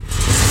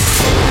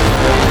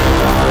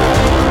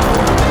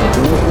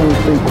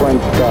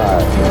sequence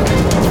start.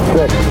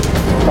 6,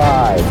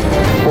 5,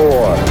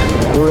 4,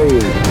 3,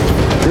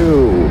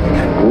 2,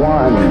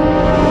 1,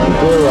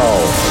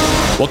 0.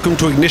 Welcome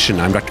to Ignition.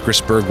 I'm Dr. Chris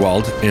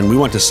Bergwald, and we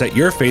want to set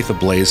your faith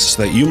ablaze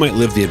so that you might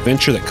live the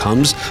adventure that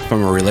comes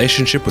from a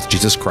relationship with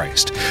Jesus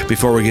Christ.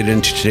 Before we get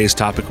into today's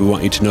topic, we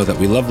want you to know that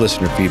we love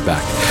listener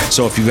feedback.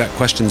 So if you've got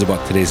questions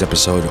about today's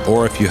episode,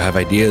 or if you have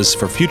ideas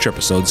for future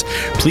episodes,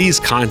 please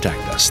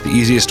contact us. The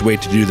easiest way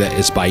to do that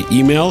is by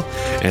email,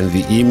 and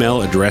the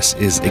email address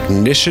is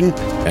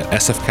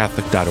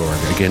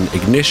ignition@sfcatholic.org. Again,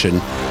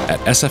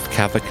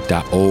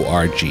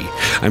 ignition@sfcatholic.org.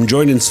 I'm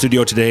joined in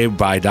studio today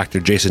by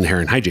Dr. Jason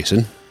Heron. Hi,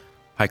 Jason.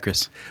 Hi,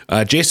 Chris.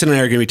 Jason and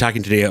I are going to be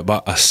talking today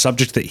about a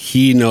subject that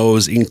he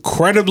knows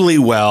incredibly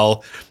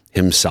well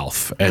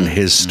himself and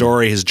his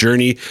story, his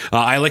journey.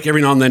 I like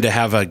every now and then to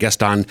have a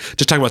guest on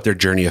to talk about their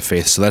journey of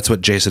faith. So that's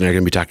what Jason and I are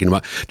going to be talking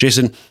about.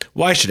 Jason,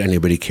 why should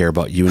anybody care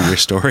about you and your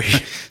story?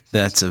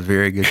 That's a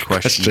very good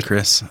question,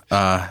 Chris.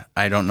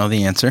 I don't know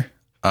the answer.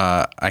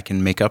 I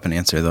can make up an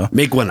answer, though.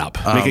 Make one up.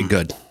 Make it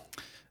good.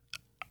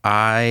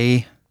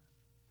 My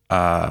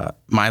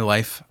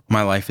life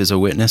is a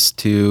witness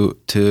to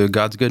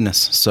God's goodness.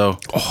 So,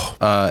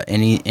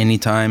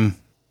 anytime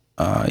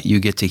you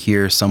get to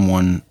hear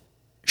someone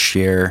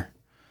share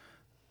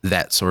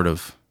that sort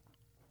of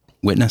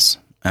witness,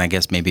 and I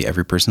guess maybe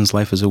every person's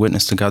life is a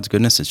witness to God's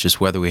goodness. It's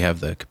just whether we have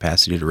the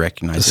capacity to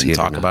recognize it and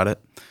talk about it.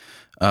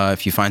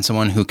 If you find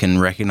someone who can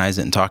recognize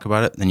it and talk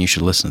about it, then you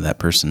should listen to that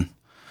person.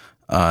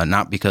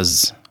 Not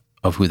because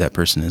of who that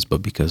person is,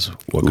 but because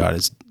what God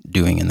is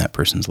doing in that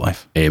person's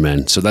life.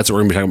 Amen. So that's what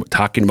we're going to be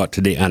talking about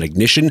today on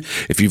Ignition.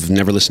 If you've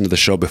never listened to the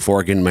show before,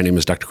 again, my name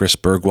is Dr. Chris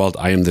Bergwald.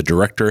 I am the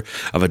Director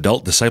of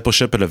Adult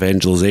Discipleship and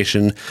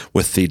Evangelization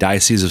with the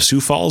Diocese of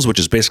Sioux Falls, which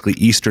is basically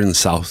eastern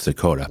South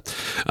Dakota.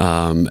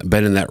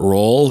 Been in that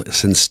role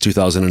since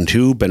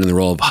 2002, been in the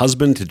role of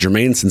husband to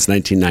Jermaine since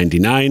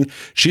 1999.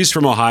 She's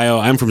from Ohio,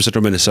 I'm from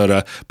central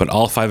Minnesota, but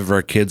all 5 of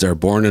our kids are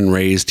born and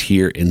raised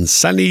here in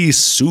sunny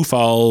Sioux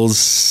Falls,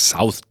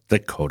 South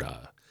Dakota.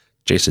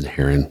 Jason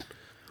Heron,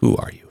 who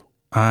are you?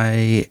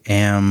 I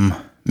am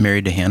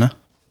married to Hannah.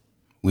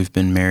 We've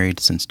been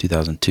married since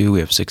 2002. We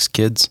have 6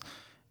 kids,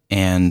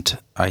 and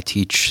I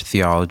teach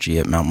theology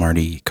at Mount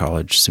Marty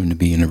College, soon to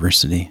be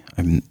university.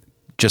 I've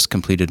just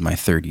completed my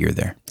 3rd year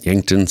there.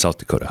 Yankton, South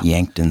Dakota.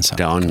 Yankton, South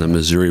Down Dakota. the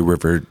Missouri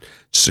River,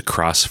 just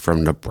across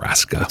from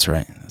Nebraska. That's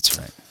right.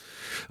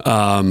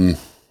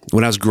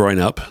 When I was growing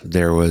up,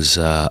 there was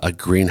a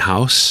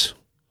greenhouse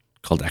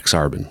called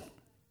Exarban.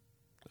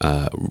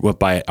 Went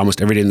by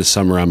almost every day in the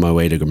summer on my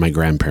way to my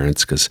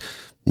grandparents, because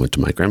I went to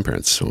my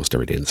grandparents almost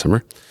every day in the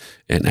summer.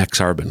 And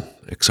Exarban.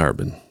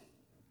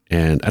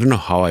 And I don't know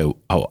how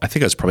I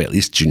think I was probably at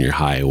least junior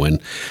high when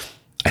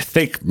I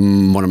think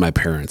one of my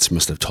parents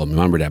must have told me,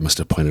 mom or dad must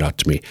have pointed out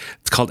to me,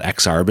 it's called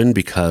Exarban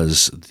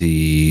because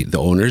the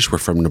owners were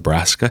from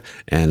Nebraska,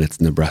 and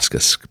it's Nebraska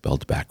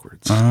spelled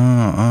backwards.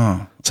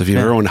 So if you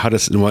ever wonder how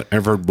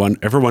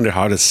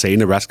to say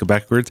Nebraska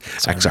backwards,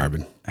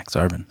 Exarban.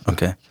 Exarban.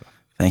 Okay.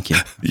 Thank you.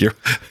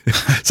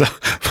 So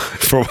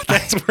for what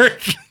that's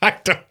worth, I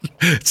don't.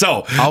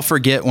 So I'll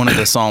forget one of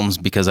the Psalms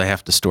because I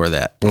have to store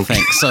that. Okay.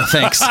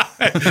 Thanks.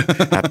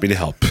 Happy to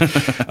help.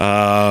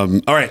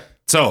 All right.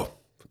 So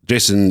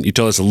Jason, you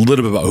told us a little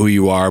bit about who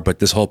you are, but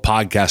this whole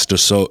podcast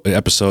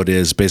episode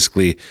is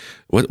basically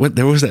what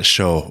there was that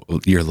show,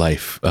 Your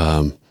Life,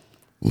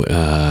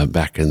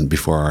 back in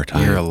before our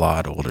time. You're a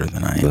lot older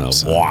than I am.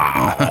 So.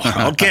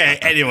 Wow. Okay.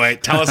 Anyway,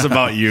 tell us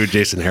about you,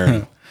 Jason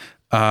Heron.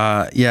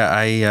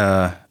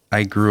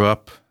 I grew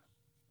up,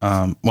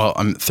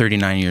 I'm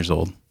 39 years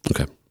old.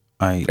 Okay.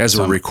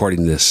 We're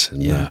recording this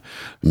in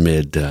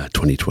mid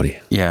 2020.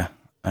 Yeah.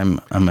 I'm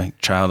a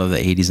child of the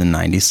 80s and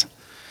 90s.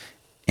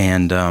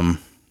 And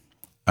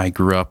I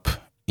grew up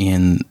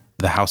in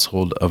the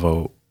household of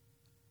a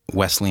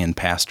Wesleyan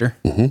pastor.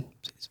 Mm-hmm.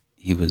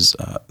 He was,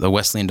 the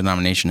Wesleyan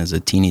denomination is a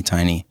teeny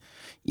tiny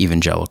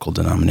evangelical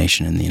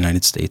denomination in the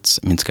United States.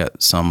 I mean, it's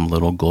got some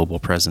little global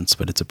presence,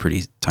 but it's a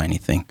pretty tiny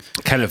thing.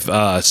 Kind of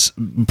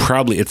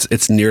probably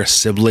its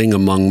nearest sibling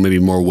among maybe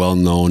more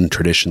well-known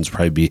traditions would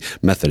probably be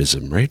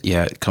Methodism, right?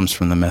 Yeah, it comes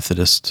from the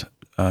Methodist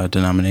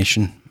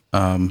denomination.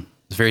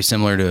 It's very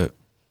similar to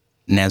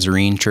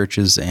Nazarene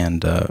churches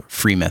and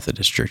Free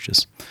Methodist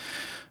churches.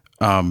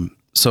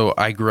 So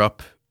I grew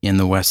up in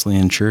the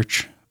Wesleyan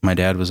church. My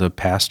dad was a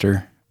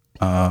pastor,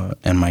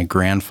 and my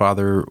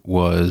grandfather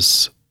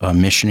was a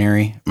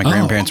missionary. My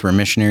grandparents were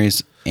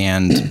missionaries,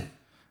 and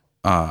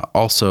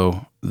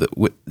also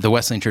the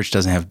Wesleyan Church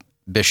doesn't have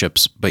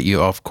bishops, but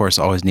you of course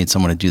always need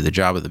someone to do the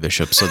job of the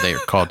bishop, so they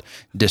are called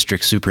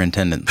district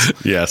superintendents.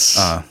 Yes.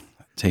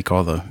 Take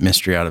all the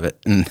mystery out of it.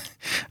 And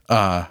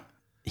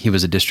he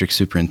was a district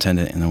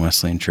superintendent in the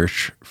Wesleyan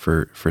Church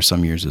for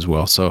some years as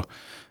well. So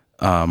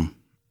I'm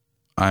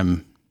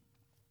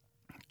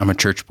a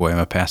church boy. I'm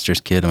a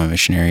pastor's kid. I'm a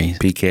missionary.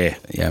 PK.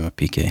 Yeah, I'm a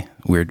PK.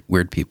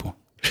 Weird people.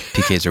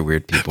 PKs are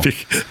weird people.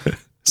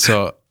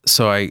 So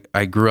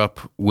I grew up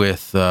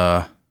with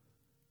the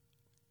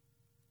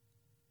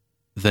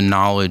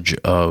knowledge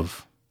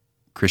of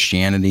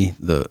Christianity,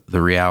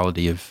 the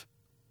reality of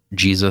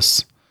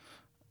Jesus,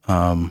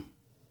 like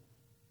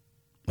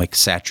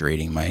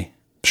saturating my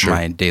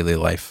daily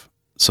life.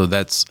 So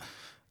that's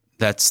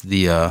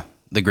the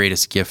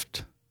greatest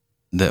gift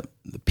that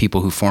the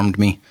people who formed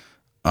me,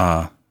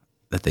 that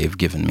they've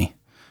given me.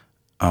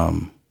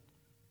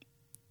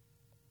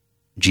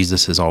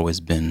 Jesus has always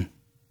been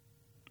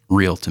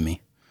real to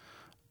me.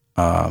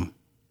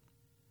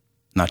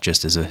 Not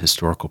just as a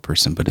historical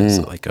person, but as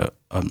like a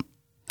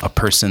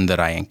person that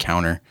I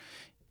encounter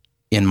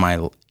in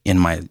my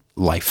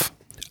life.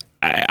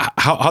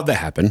 How'd that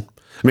happen?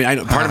 I mean, I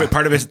know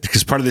part of it,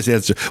 because part of this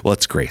answer, well,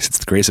 it's grace. It's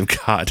the grace of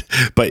God.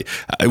 But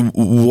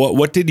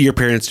what did your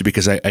parents do?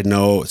 Because I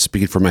know,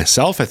 speaking for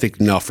myself, I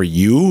think now for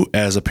you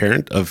as a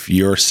parent of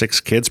your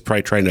 6 kids,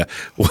 probably trying to,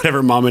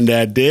 whatever mom and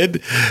dad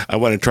did, I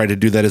want to try to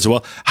do that as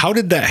well. How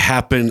did that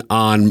happen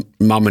on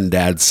mom and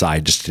dad's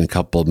side, just in a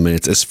couple of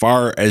minutes, as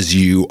far as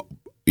you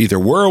either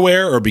were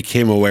aware or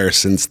became aware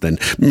since then?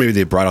 Maybe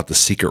they brought out the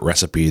secret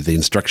recipe, the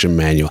instruction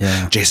manual.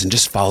 Yeah. Jason,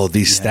 just follow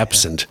these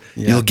steps and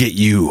you'll get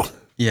you.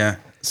 Yeah.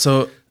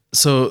 So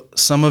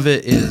some of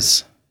it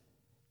is,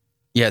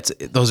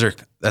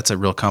 that's a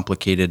real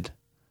complicated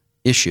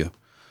issue.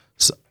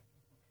 So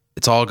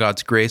it's all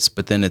God's grace,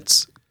 but then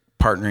it's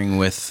partnering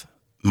with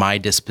my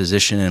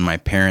disposition and my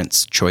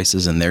parents'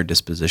 choices and their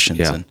dispositions.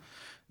 Yeah. And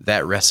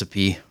that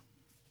recipe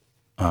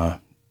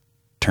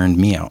turned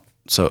me out.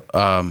 So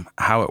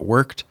how it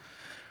worked.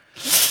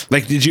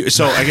 Like,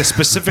 so I guess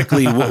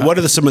specifically, what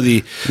are some of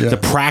the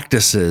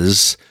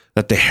practices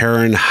that the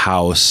Heron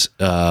House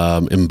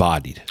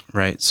embodied?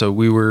 Right. So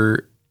we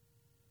were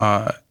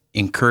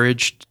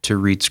encouraged to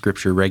read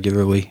scripture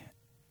regularly.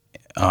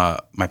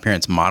 My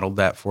parents modeled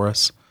that for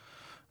us,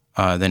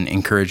 then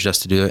encouraged us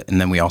to do it. And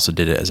then we also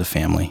did it as a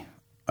family.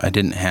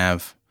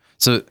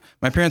 So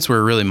my parents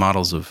were really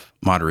models of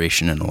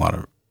moderation in a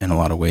lot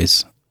of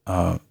ways.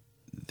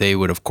 They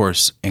would, of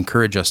course,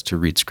 encourage us to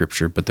read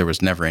scripture, but there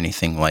was never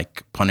anything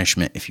like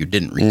punishment if you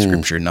didn't read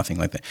scripture, nothing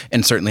like that.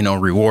 And certainly no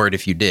reward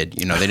if you did.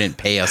 They didn't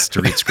pay us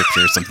to read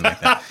scripture or something like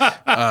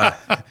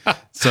that.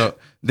 So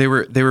they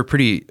were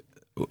pretty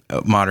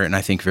moderate, and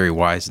I think very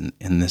wise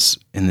in this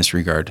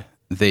regard.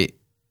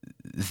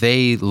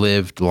 They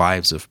lived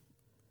lives of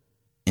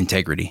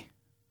integrity.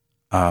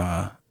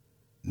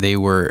 They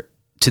were,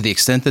 to the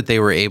extent that they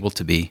were able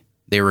to be,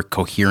 they were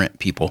coherent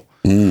people.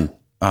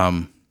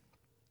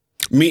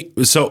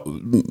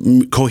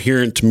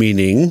 Coherent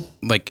meaning?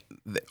 Like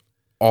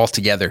all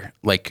together.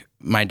 Like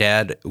my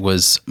dad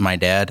was my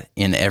dad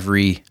in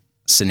every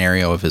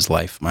scenario of his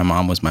life. My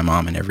mom was my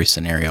mom in every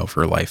scenario of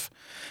her life.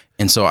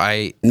 And so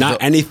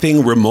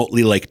anything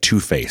remotely like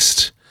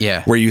Two-Faced.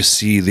 Yeah. Where you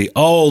see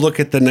look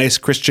at the nice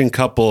Christian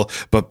couple,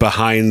 but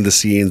behind the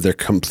scenes, they're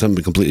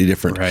something completely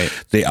different. Right.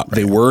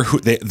 They were who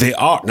they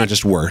are, not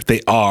just were,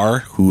 they are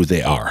who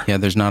they are. Yeah.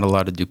 There's not a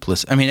lot of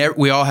duplicity. I mean,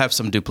 we all have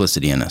some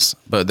duplicity in us,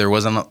 but there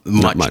wasn't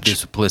much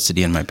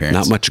duplicity in my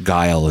parents. Not much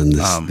guile in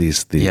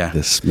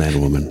this man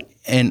and woman.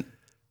 And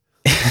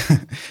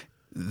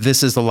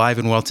this is alive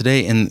and well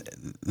today. And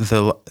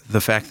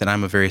the fact that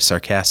I'm a very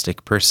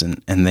sarcastic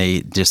person and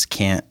they just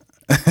can't,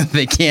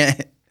 they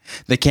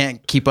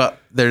can't keep up.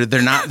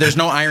 They're not, there's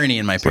no irony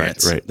in my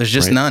parents. Right, there's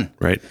just none.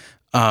 Right.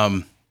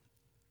 And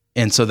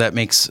so that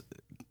makes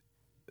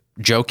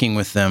joking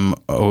with them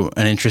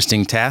an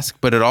interesting task,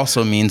 but it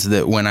also means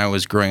that when I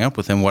was growing up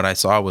with them, what I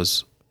saw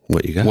was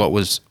what you got, what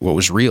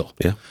was real.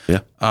 Yeah. Yeah.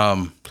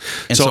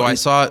 And so I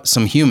saw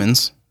some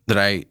humans that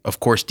I, of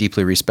course,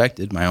 deeply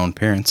respected, my own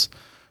parents,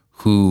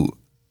 who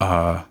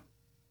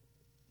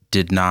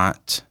did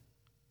not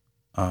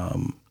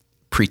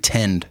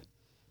pretend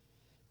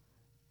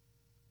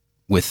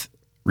with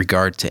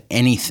regard to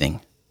anything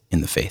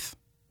in the faith.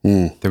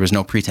 There was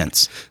no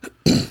pretense.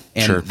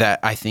 And that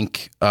I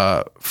think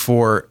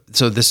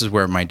so this is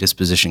where my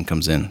disposition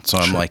comes in. So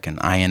I'm like an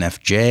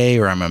INFJ,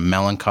 or I'm a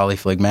melancholy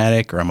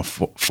phlegmatic, or I'm a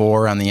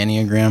 4 on the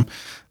Enneagram.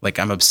 Like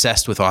I'm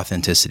obsessed with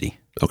authenticity.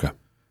 Okay.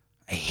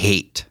 I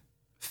hate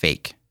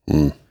fake.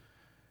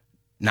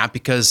 Not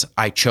because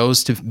I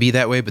chose to be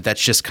that way, but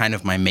that's just kind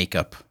of my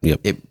makeup.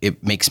 Yep.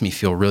 It makes me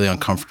feel really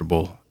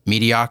uncomfortable.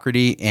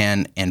 Mediocrity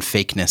and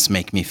fakeness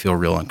make me feel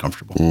real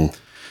uncomfortable.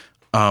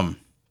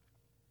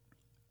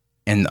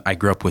 And I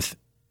grew up with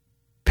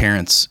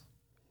parents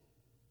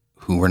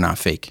who were not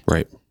fake.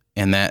 Right.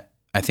 And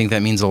I think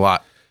that means a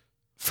lot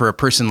for a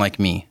person like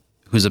me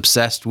who's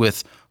obsessed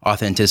with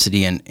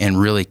authenticity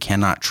and really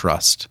cannot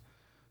trust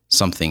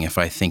something if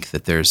I think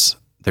that there's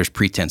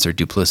pretense or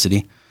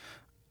duplicity.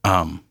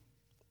 So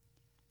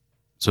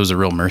it was a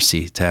real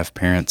mercy to have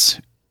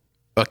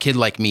a kid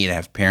like me to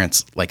have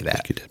parents like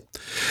that. You did.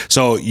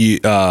 So you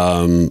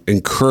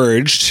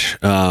encouraged,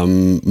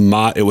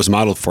 it was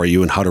modeled for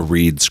you in how to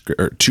read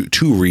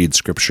to read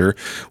scripture.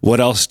 What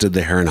else did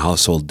the Heron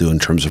household do in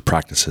terms of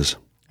practices?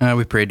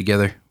 We prayed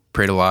together,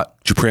 prayed a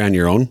lot. Did you pray on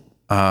your own?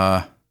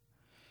 I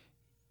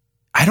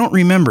don't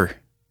remember.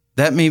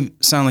 That may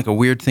sound like a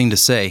weird thing to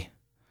say.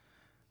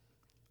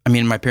 I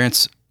mean, my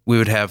parents, we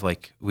would have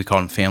we call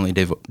them family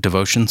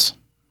devotions.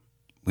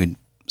 We'd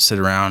sit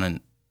around and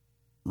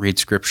read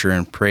scripture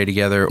and pray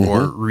together,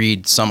 or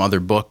read some other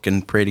book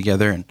and pray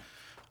together. And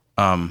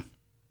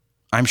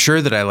I'm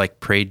sure that I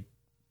prayed.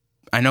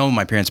 I know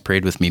my parents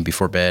prayed with me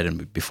before bed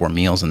and before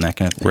meals and that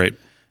kind of thing. Right.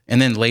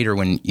 And then later,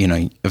 when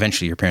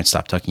eventually your parents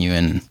stop tucking you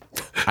in,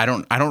 I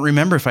don't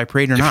remember if I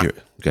prayed or not.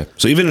 Okay.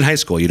 So even in high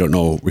school, you don't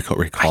know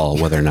recall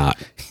whether or not.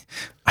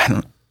 I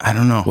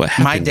don't know. What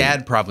happened? My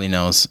dad probably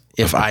knows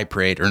if I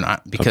prayed or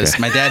not, because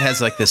my dad has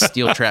this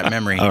steel trap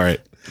memory. All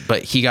right.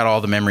 But he got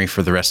all the memory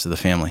for the rest of the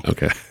family.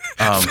 Okay.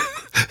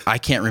 I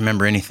can't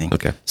remember anything.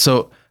 Okay.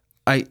 So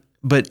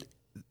but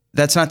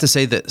that's not to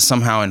say that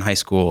somehow in high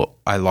school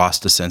I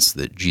lost a sense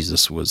that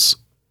Jesus was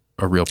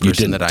a real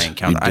person that I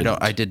encountered.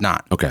 I did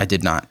not. Okay. I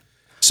did not.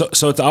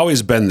 So it's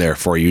always been there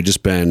for you,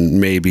 just been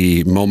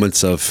maybe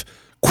moments of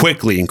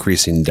quickly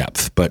increasing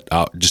depth, but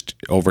just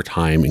over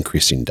time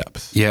increasing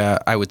depth. Yeah,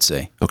 I would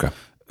say. Okay.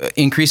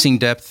 Increasing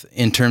depth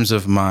in terms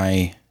of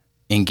my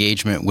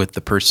engagement with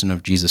the person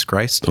of Jesus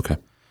Christ. Okay.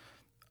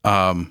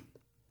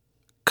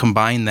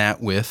 Combine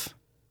that with,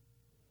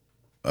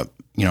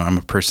 I'm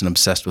a person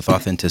obsessed with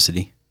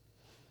authenticity.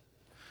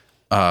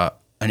 An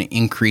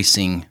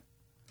increasing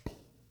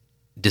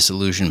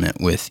disillusionment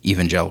with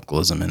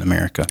evangelicalism in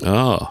America.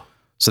 Oh.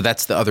 So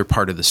that's the other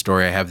part of the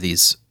story. I have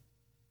these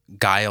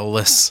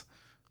guileless,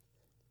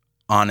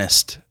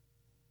 honest,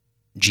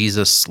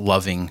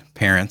 Jesus-loving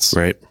parents.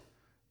 Right.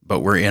 But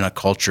we're in a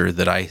culture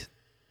that I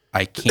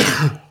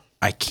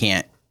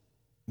can't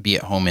be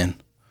at home in.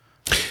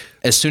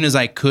 As soon as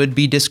I could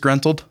be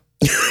disgruntled,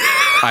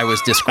 I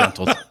was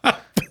disgruntled.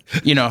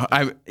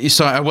 I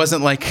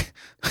wasn't like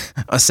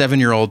a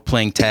 7-year-old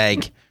playing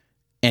tag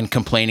and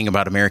complaining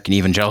about American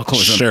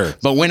evangelicalism. Sure.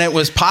 But when it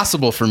was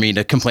possible for me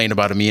to complain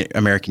about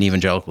American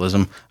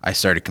evangelicalism, I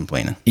started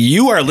complaining.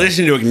 You are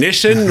listening to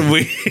Ignition.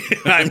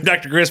 I'm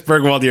Dr. Chris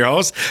Bergwald, your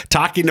host,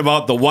 talking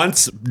with the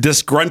once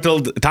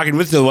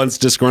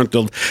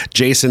disgruntled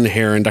Jason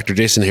Heron, Dr.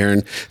 Jason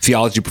Heron,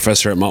 theology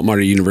professor at Mount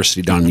Marty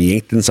University down in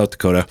Yankton, South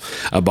Dakota,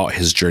 about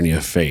his journey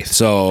of faith.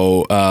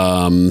 So,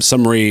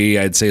 summary,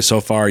 I'd say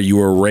so far, you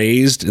were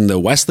raised in the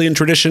Wesleyan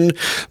tradition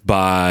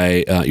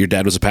by your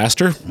dad was a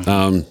pastor.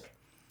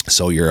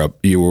 So we're a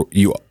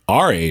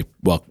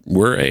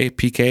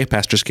PK,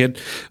 pastor's kid.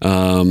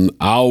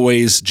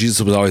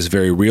 Jesus was always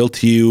very real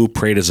to you,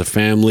 prayed as a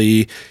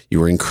family. You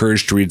were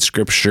encouraged to read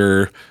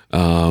scripture.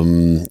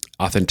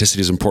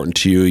 Authenticity is important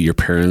to you. Your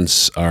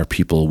parents are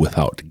people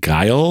without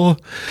guile.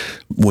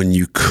 When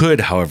you could,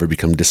 however,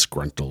 become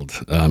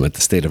disgruntled at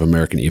the state of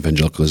American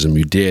evangelicalism,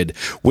 you did,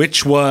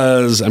 which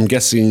was, I'm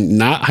guessing,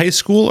 not high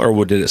school,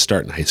 or did it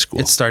start in high school?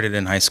 It started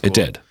in high school. It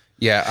did.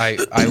 Yeah,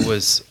 I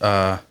was...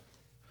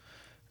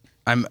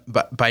 I'm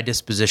by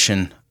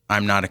disposition,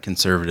 I'm not a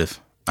conservative.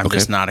 I'm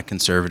just not a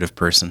conservative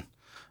person.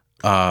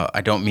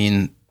 I don't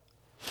mean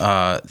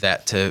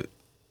that to.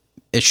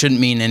 It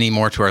shouldn't mean any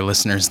more to our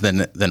listeners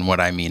than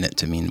what I mean it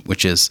to mean,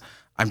 which is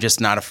I'm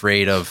just not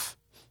afraid of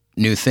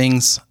new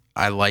things.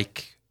 I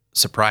like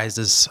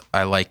surprises.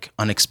 I like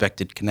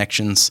unexpected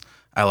connections.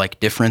 I like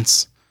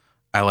difference.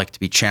 I like to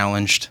be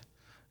challenged,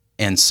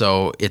 and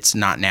so it's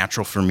not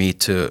natural for me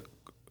to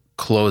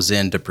close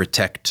in to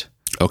protect.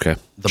 The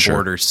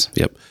borders.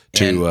 Yep.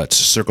 To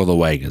circle the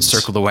wagons.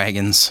 Circle the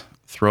wagons.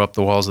 Throw up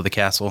the walls of the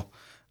castle.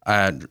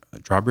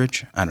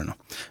 Drawbridge? I don't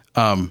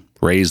know.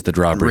 Raise the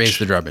drawbridge. Raise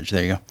the drawbridge.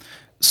 There you go.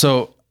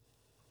 So,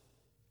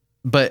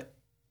 but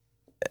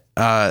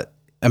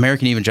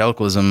American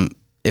evangelicalism,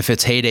 if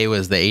its heyday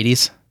was the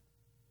 80s,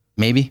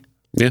 maybe.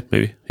 Yeah,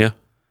 maybe. Yeah.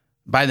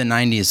 By the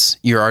 90s,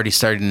 you're already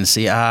starting to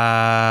see,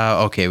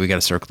 okay, we got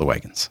to circle the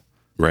wagons.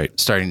 Right.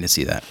 Starting to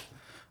see that.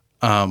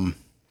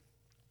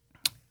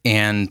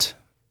 And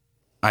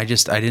I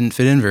didn't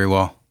fit in very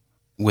well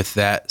with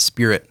that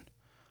spirit.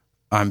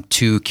 I'm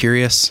too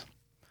curious.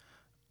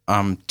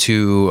 I'm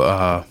too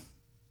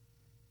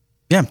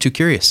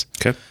curious.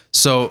 Okay.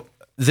 So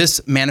this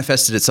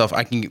manifested itself.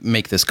 I can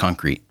make this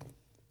concrete.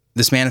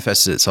 This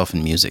manifested itself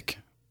in music.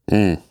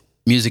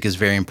 Music is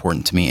very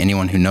important to me.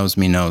 Anyone who knows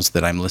me knows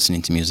that I'm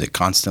listening to music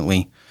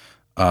constantly.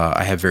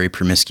 I have very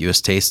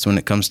promiscuous tastes when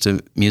it comes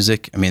to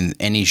music. I mean,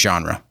 any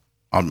genre.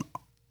 I'll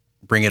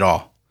bring it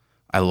all.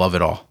 I love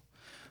it all.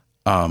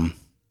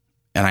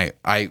 And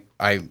I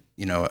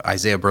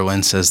Isaiah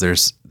Berlin says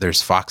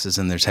there's foxes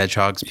and there's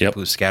hedgehogs,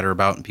 people who scatter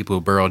about and people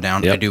who burrow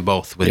down. I do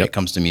both when it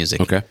comes to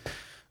music. Okay.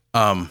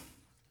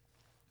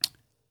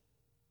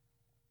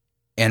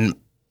 And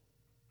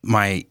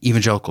my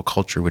evangelical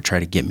culture would try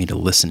to get me to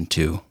listen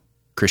to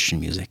Christian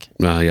music.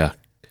 Yeah.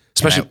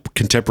 Especially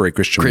contemporary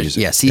Christian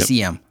music. Yeah,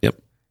 CCM. Yep.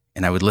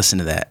 And I would listen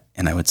to that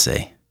and I would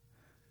say,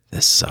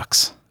 this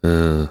sucks.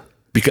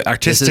 Because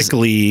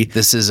artistically...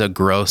 This is a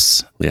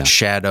gross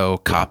shadow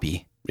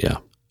copy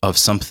of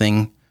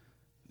something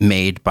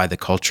made by the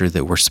culture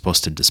that we're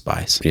supposed to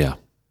despise. Yeah.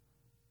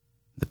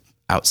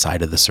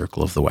 Outside of the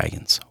circle of the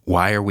wagons.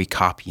 Why are we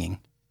copying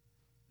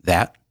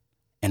that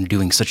and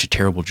doing such a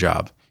terrible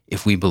job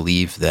if we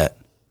believe that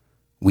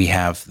we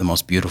have the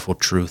most beautiful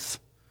truth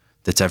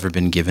that's ever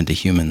been given to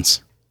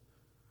humans?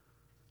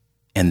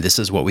 And this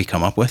is what we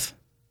come up with?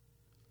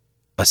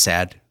 A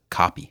sad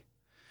copy.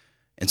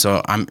 And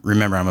so I'm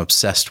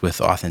obsessed with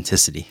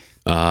authenticity.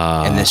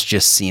 And this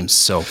just seems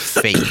so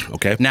fake.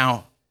 Okay.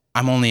 Now,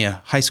 I'm only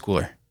a high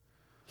schooler.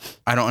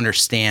 I don't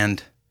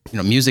understand,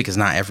 music is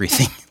not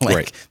everything.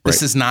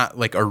 This is not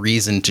like a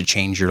reason to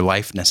change your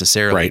life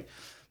necessarily. Right.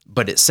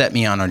 But it set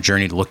me on a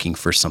journey looking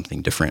for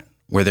something different,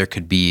 where there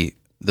could be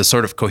the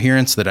sort of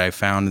coherence that I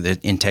found, the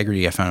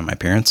integrity I found in my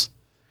parents,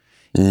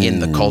 in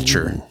the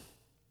culture,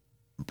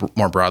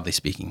 more broadly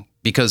speaking.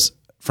 Because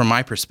from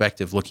my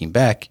perspective, looking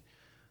back,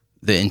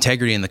 the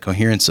integrity and the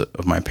coherence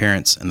of my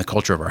parents and the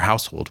culture of our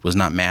household was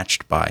not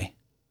matched by,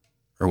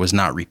 or was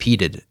not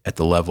repeated at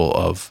the level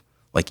of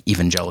like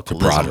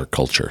evangelicalism. Broader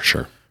culture,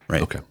 sure.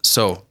 Right. Okay.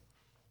 So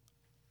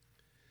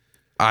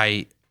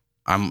I'm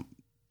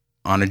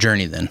on a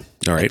journey then.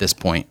 All right. At this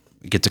point,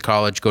 get to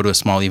college, go to a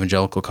small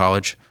evangelical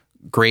college,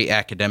 great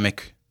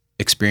academic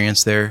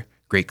experience there,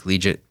 great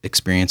collegiate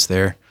experience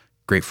there,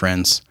 great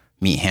friends,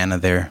 meet Hannah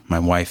there, my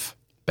wife,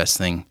 best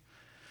thing.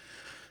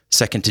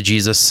 Second to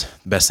Jesus,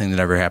 best thing that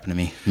ever happened to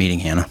me, meeting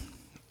Hannah.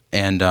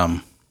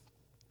 And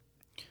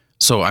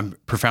so I'm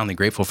profoundly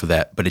grateful for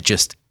that, but it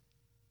just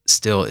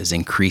still is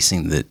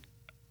increasing the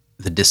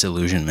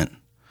disillusionment.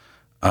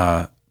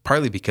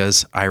 Partly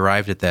because I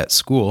arrived at that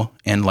school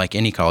and, like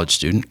any college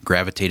student,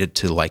 gravitated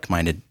to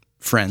like-minded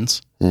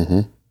friends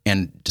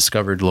and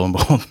discovered, lo and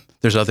behold,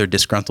 there's other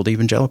disgruntled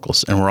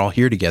evangelicals, and we're all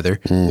here together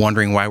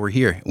wondering why we're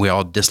here. We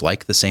all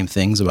dislike the same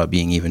things about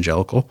being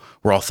evangelical.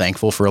 We're all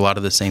thankful for a lot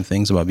of the same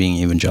things about being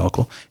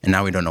evangelical, and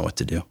now we don't know what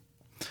to do.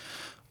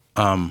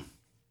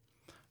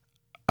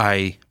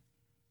 I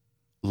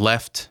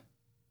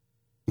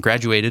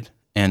graduated,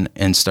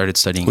 and started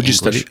studying What'd you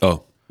English. study?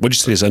 Oh, what'd you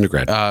study as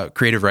undergrad?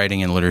 Creative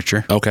writing and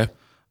literature. Okay.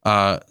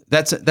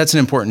 That's an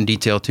important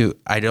detail too.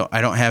 I don't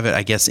have it,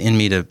 I guess, in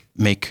me to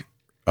make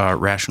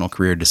rational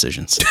career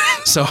decisions.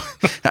 So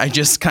I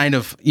just kind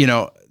of,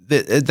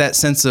 that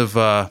sense of,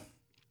 I've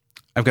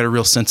got a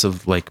real sense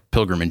of like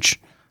pilgrimage.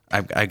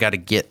 I got to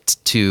get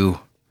to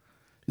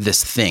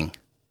this thing.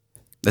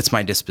 That's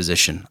my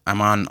disposition.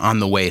 I'm on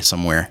the way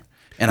somewhere,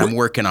 and I'm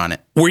working on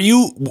it. Were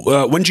you,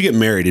 when did you get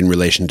married in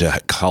relation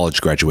to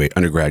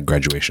undergrad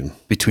graduation?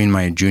 Between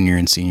my junior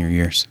and senior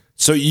years.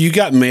 So you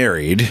got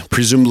married,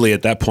 presumably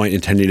at that point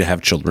intending to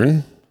have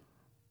children?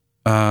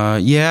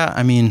 Yeah,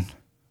 I mean,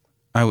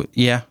 we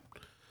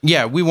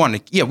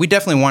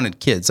definitely wanted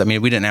kids. I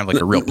mean, we didn't have like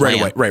a real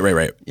plan.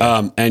 Right.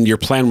 Yeah. And your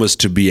plan was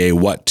to be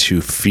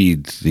to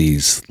feed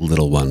these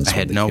little ones? I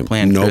had no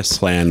plan, No Chris.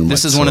 plan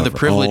This is one of the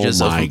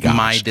privileges of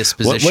my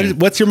disposition.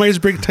 What's your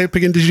Myers-Briggs type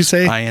again, did you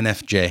say?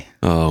 INFJ.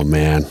 Oh,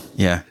 man.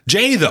 Yeah.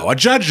 J, though, a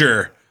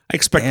judger. I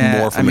expect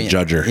more from a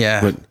judger.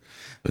 Yeah. But,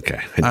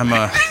 okay.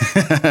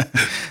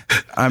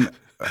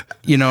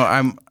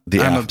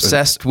 I'm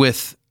obsessed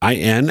with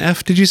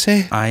INF, did you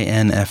say?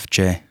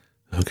 INFJ.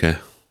 Okay.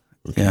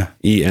 Yeah.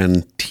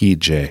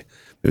 ENTJ.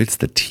 Maybe it's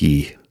the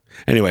T.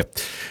 Anyway.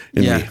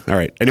 All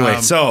right.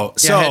 Anyway, so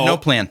I had no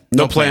plan.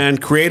 No plan.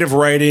 Creative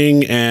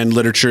writing and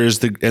literature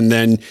and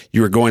then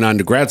you were going on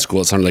to grad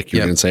school. It sounded like you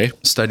were going to say.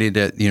 Studied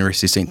at the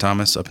University of St.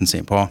 Thomas up in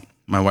St. Paul.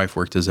 My wife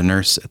worked as a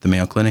nurse at the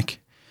Mayo Clinic.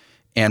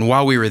 And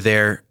while we were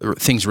there,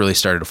 things really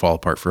started to fall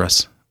apart for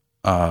us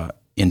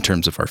in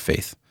terms of our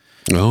faith.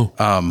 Oh.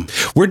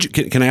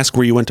 Can I ask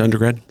where you went to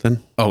undergrad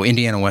then? Oh,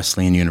 Indiana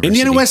Wesleyan University.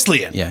 Indiana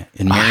Wesleyan? Yeah,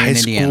 in Marion,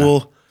 Indiana.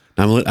 School.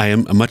 I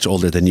am much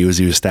older than you, as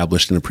you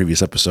established in a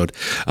previous episode.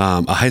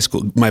 A high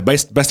school. My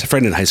best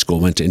friend in high school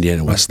went to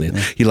Indiana Wesleyan.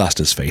 Yeah. He lost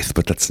his faith,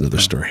 but that's another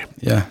story.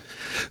 Yeah,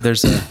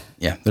 there's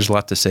a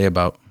lot to say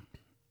about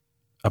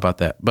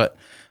that. But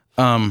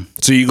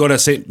so you go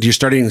to you're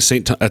studying at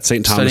St.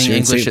 Thomas here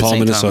in St. Paul,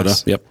 Minnesota.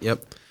 Thomas.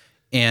 Yep.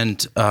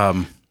 And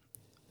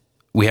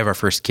we have our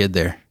first kid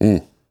there,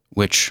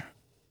 which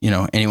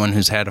anyone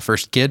who's had a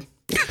first kid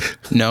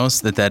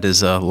knows that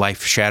is a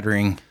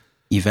life-shattering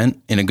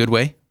event in a good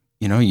way.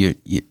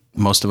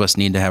 Most of us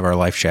need to have our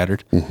life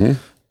shattered.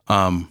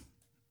 Mm-hmm.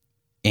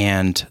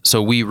 And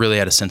so we really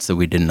had a sense that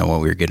we didn't know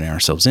what we were getting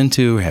ourselves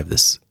into. We have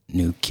this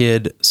new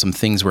kid. Some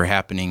things were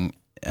happening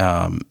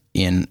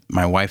in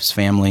my wife's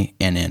family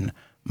and in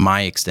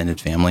my extended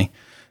family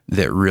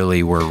that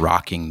really were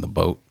rocking the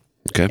boat.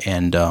 Okay.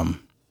 And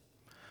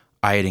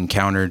I had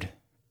encountered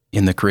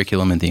in the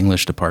curriculum in the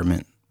English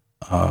department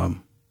a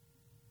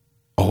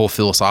whole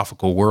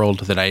philosophical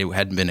world that I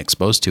hadn't been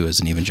exposed to as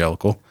an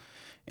evangelical.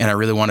 And I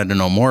really wanted to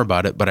know more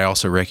about it, but I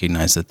also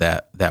recognized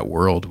that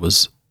world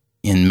was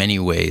in many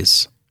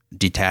ways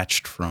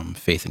detached from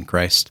faith in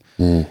Christ.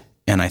 And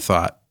I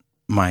thought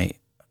my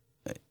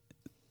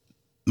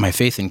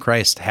faith in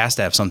Christ has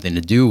to have something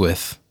to do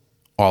with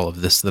all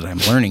of this that I'm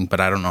learning, but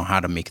I don't know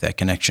how to make that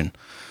connection.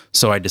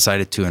 So I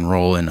decided to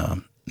enroll in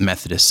a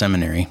Methodist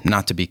seminary,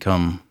 not to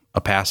become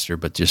a pastor,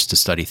 but just to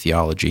study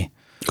theology.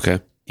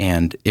 Okay.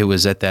 And it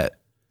was at that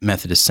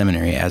Methodist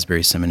seminary,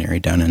 Asbury Seminary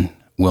down in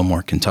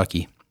Wilmore,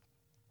 Kentucky,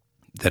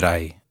 that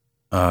I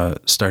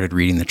started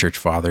reading the Church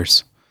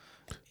Fathers.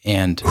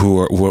 And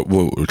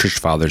what Church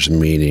Fathers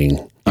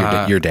meaning?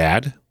 Your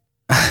dad?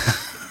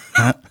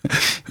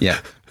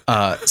 Yeah.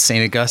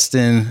 St.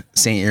 Augustine,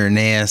 St.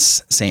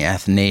 Irenaeus, St.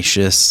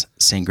 Athanasius,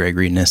 St.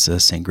 Gregory Nyssa,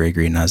 St.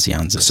 Gregory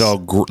Nazianzus. So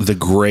the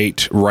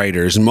great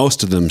writers, and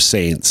most of them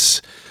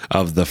saints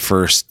of the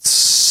first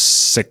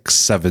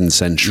 6-7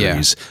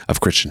 centuries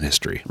of Christian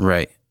history.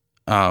 Right.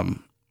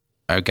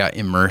 I got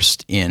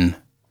immersed in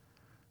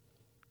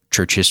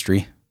church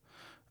history.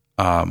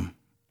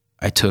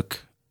 I took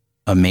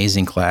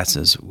amazing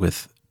classes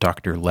with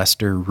Dr.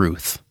 Lester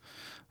Ruth,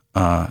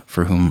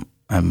 for whom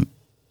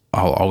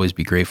I'll always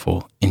be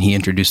grateful. And he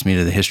introduced me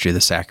to the history of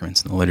the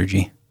sacraments and the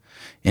liturgy.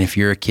 And if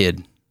you're a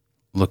kid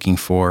looking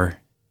for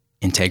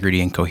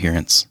integrity and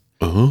coherence,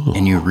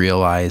 and you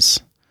realize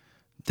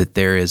that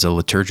there is a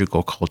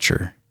liturgical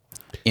culture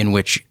in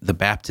which the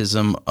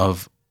baptism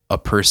of a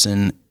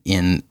person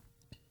in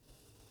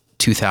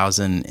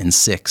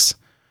 2006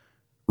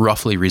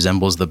 roughly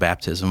resembles the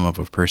baptism of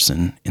a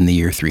person in the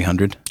year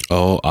 300.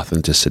 Oh,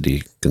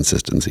 authenticity,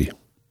 consistency.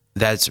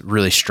 That's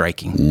really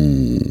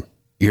striking.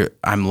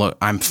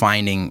 I'm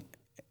finding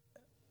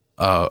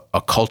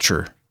a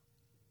culture,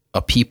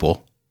 a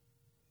people,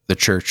 the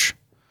church,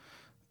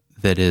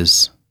 that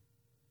is,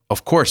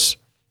 of course,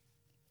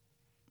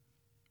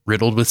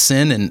 riddled with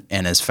sin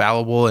and as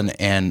fallible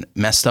and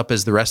messed up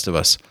as the rest of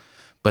us,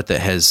 but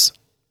that has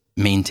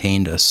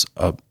maintained a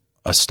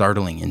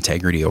startling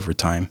integrity over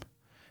time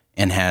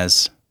and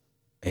has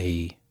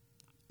a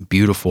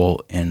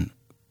beautiful and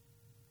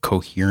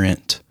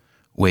coherent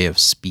way of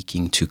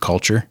speaking to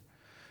culture,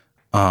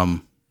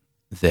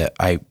 that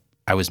I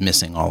was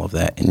missing all of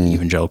that in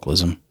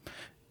evangelicalism.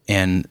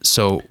 And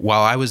so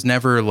while I was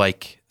never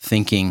like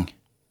thinking,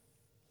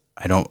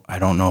 I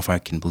don't know if I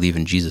can believe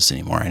in Jesus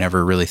anymore, I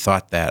never really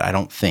thought that. I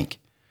don't think.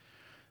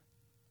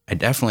 I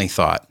definitely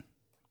thought,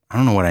 I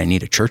don't know what I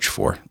need a church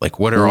for. Like,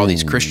 what are all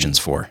these Christians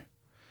for?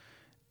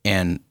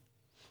 And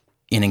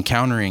in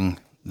encountering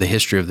the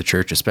history of the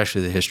church,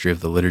 especially the history of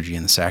the liturgy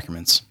and the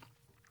sacraments,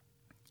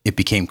 it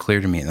became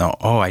clear to me,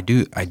 I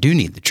do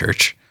need the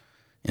church.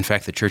 In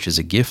fact, the church is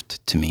a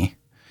gift to me,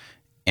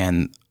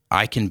 and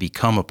I can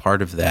become a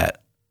part of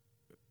that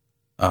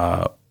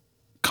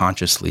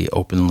consciously,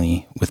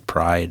 openly, with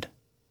pride,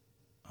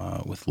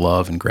 with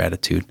love and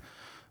gratitude,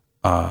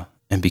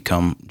 and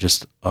become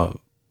just a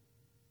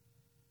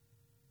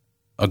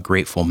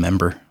grateful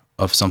member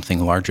of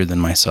something larger than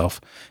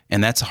myself.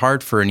 And that's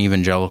hard for an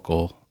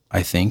evangelical,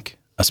 I think,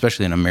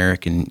 especially an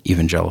American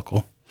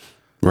evangelical,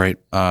 Right.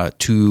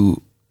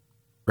 to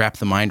wrap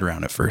the mind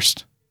around at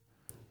first.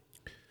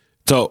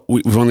 So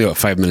we've only got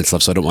 5 minutes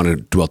left, so I don't want to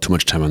dwell too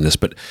much time on this,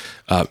 but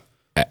the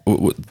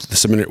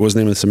seminary, what was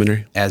the name of the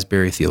seminary?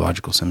 Asbury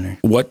Theological Seminary.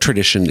 What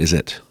tradition is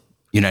it?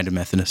 United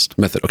Methodist.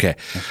 Okay.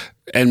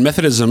 And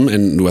Methodism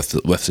and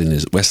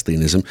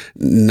Wesleyanism,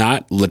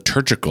 not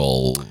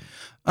liturgical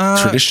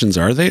traditions,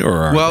 are they, or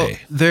are they?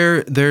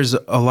 There's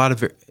a lot of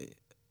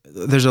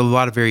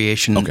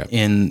variation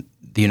in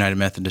the United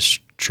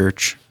Methodist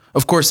Church.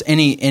 Of course,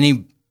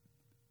 any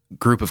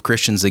group of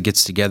Christians that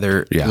gets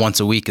together once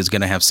a week is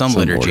going to have some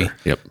liturgy,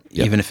 Yep.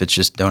 even if it's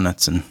just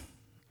donuts and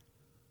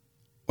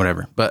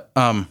whatever. But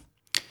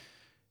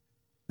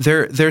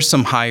there's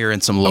some higher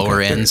and some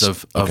lower ends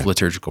of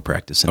liturgical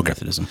practice in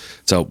Methodism.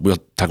 So we'll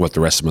talk about the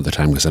rest some other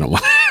time because I don't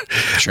want.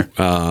 Sure.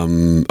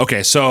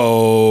 Okay,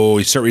 so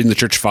you start reading the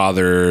Church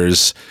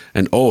Fathers,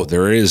 and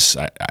there is.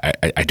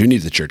 I do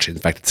need the church. In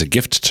fact, it's a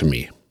gift to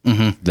me.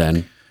 Mm-hmm.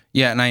 Then,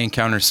 and I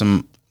encountered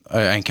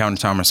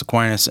Thomas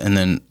Aquinas, and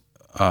then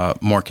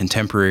more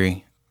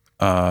contemporary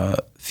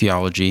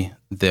theology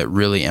that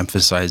really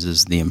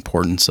emphasizes the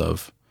importance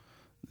of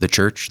the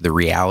church, the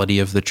reality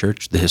of the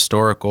church, the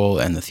historical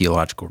and the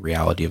theological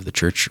reality of the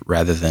church,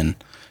 rather than,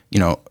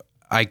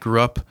 I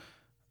grew up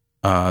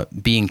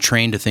being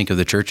trained to think of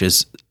the church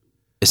as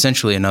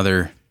essentially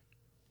another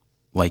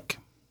like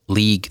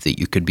league that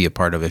you could be a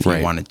part of if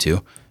you wanted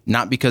to.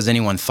 Not because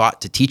anyone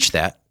thought to teach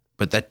that,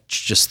 but that's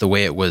just the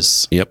way it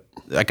was. Yep.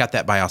 I got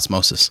that by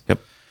osmosis. Yep.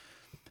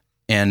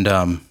 And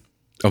a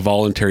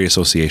voluntary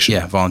association.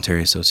 Yeah,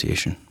 voluntary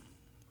association.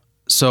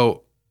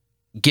 So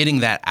getting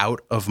that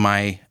out of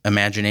my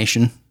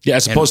imagination. Yeah,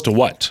 as opposed to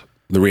what?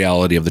 The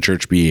reality of the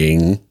church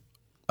being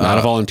not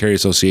a voluntary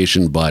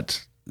association,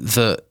 but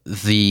the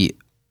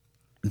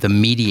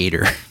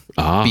mediator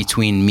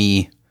between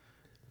me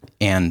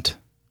and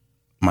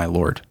my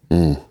Lord.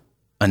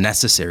 A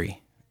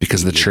necessary.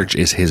 Because mediator. The church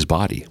is his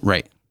body.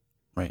 Right.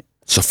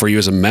 So for you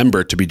as a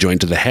member to be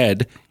joined to the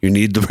head, you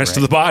need the rest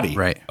of the body.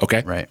 Right.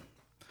 Okay. Right.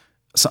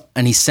 So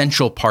an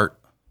essential part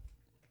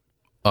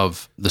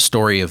of the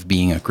story of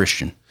being a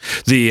Christian.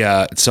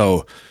 There's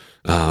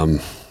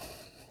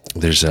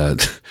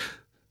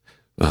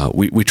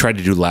we tried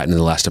to do Latin in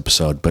the last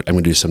episode, but I'm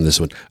going to do some of this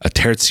one. A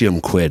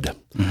tertium quid,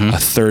 a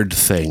third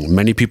thing.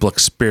 Many people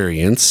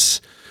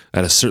experience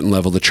at a certain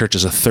level, the church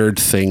is a third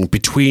thing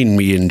between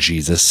me and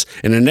Jesus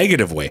in a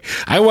negative way.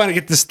 I want to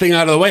get this thing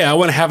out of the way. I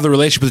want to have the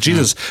relationship with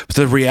Jesus. But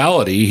the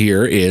reality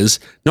here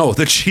is, no,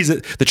 the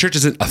church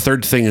isn't a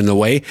third thing in the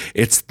way.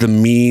 It's the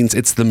means,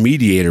 it's the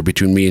mediator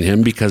between me and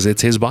him because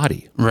it's his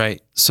body.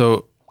 Right.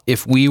 So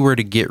if we were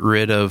to get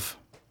rid of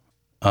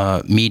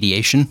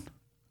mediation,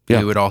 Yeah.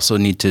 we would also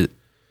need to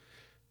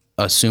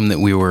assume that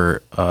we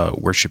were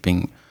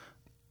worshiping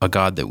a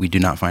God that we do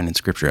not find in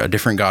Scripture, a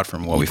different God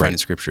from what we find in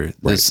Scripture.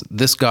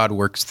 This God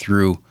works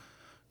through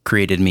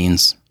created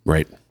means,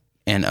 Right.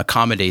 and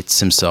accommodates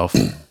himself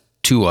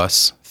to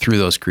us through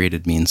those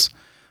created means.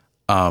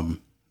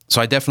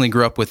 So I definitely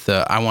grew up with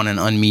I want an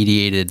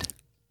unmediated,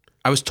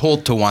 I was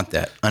told to want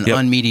that, an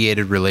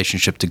unmediated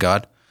relationship to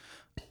God,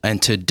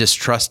 and to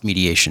distrust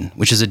mediation,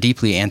 which is a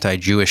deeply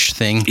anti-Jewish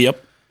thing.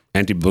 Yep.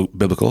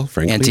 Anti-biblical,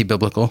 frankly.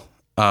 Anti-biblical.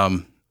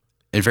 And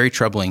very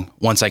troubling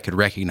once I could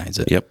recognize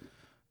it. Yep.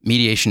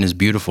 Mediation is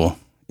beautiful.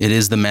 It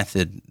is the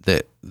method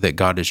that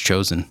God has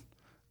chosen.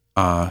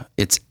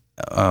 It's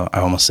I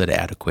almost said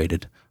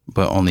adequated,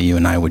 but only you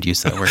and I would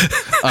use that word.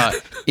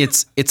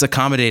 It's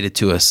accommodated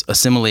to us,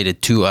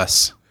 assimilated to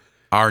us,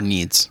 our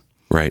needs.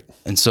 Right.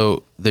 And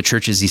so the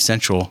church is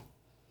essential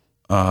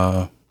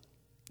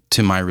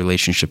to my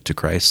relationship to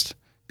Christ,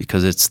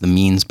 because it's the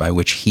means by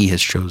which he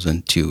has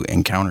chosen to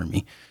encounter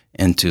me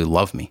and to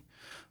love me.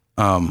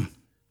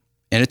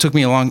 And it took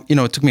me a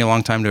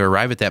long time to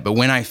arrive at that. But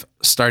when I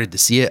started to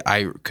see it,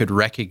 I could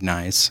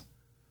recognize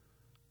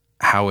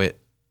how it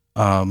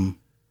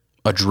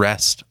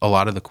addressed a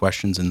lot of the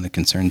questions and the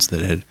concerns that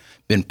had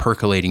been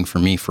percolating for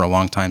me for a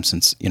long time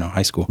since,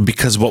 high school.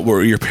 Because what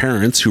were your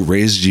parents who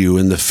raised you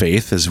in the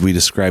faith, as we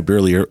described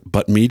earlier,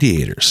 but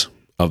mediators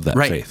of that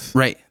faith?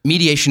 Right.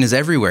 Mediation is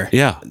everywhere.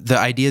 Yeah. The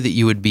idea that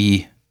you would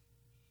be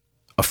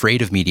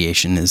afraid of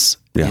mediation is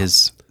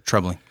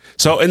troubling.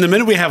 So in the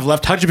minute we have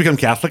left, how'd you become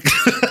Catholic?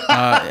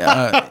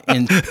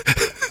 And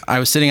I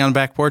was sitting on the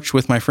back porch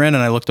with my friend,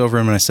 and I looked over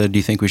him and I said, "Do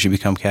you think we should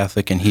become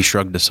Catholic?" And he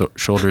shrugged his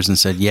shoulders and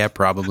said, "Yeah,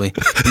 probably."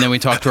 And then we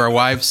talked to our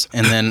wives,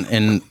 and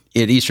then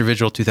at Easter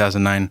Vigil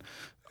 2009,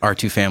 our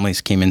two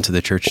families came into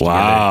the church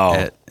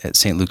together at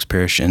St. Luke's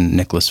Parish in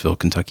Nicholasville,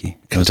 Kentucky.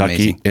 It was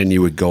amazing. And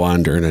you would go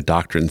on to earn a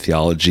doctorate in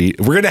theology.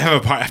 We're going to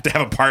have to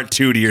have a part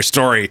 2 to your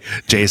story,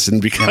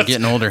 Jason, because I'm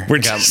getting older.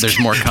 There's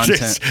more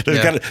content.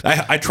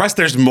 I trust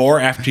there's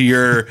more after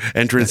your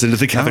entrance into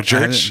the Catholic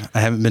Church. I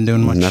haven't been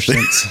doing much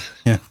since.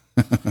 Yeah.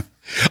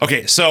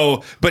 Okay,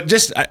 so, but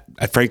just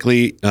I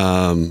frankly,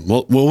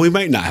 well, we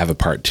might not have a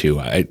part 2.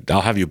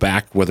 I'll have you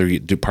back whether you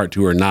do part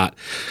 2 or not.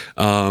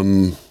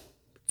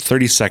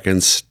 30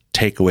 seconds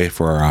takeaway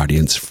for our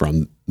audience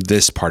from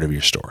this part of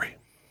your story.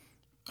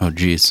 Oh,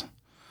 geez.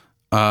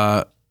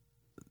 The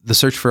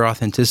search for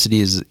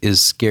authenticity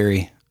is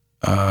scary,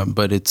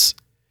 but it's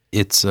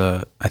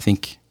I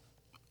think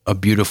a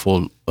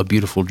beautiful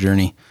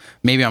journey.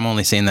 Maybe I'm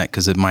only saying that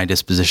because my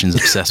disposition is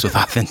obsessed with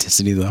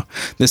authenticity, though.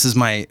 This is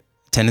my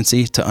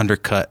tendency to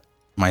undercut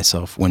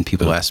myself when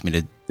people ask me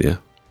to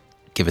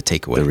give a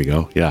takeaway. There we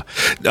go. Yeah.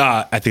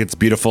 I think it's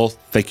beautiful.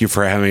 Thank you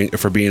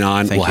for being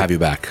on. We'll have you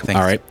back. Thanks.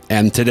 All right.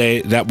 And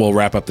today that will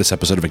wrap up this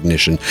episode of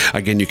Ignition.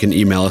 Again, you can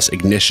email us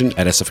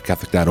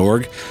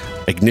ignition@sfcatholic.org,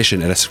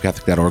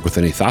 ignition@sfcatholic.org with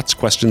any thoughts,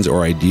 questions,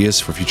 or ideas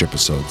for future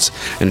episodes.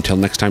 And until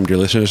next time, dear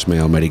listeners, may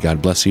Almighty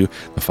God bless you,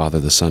 the Father,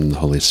 the Son, and the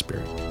Holy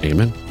Spirit.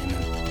 Amen.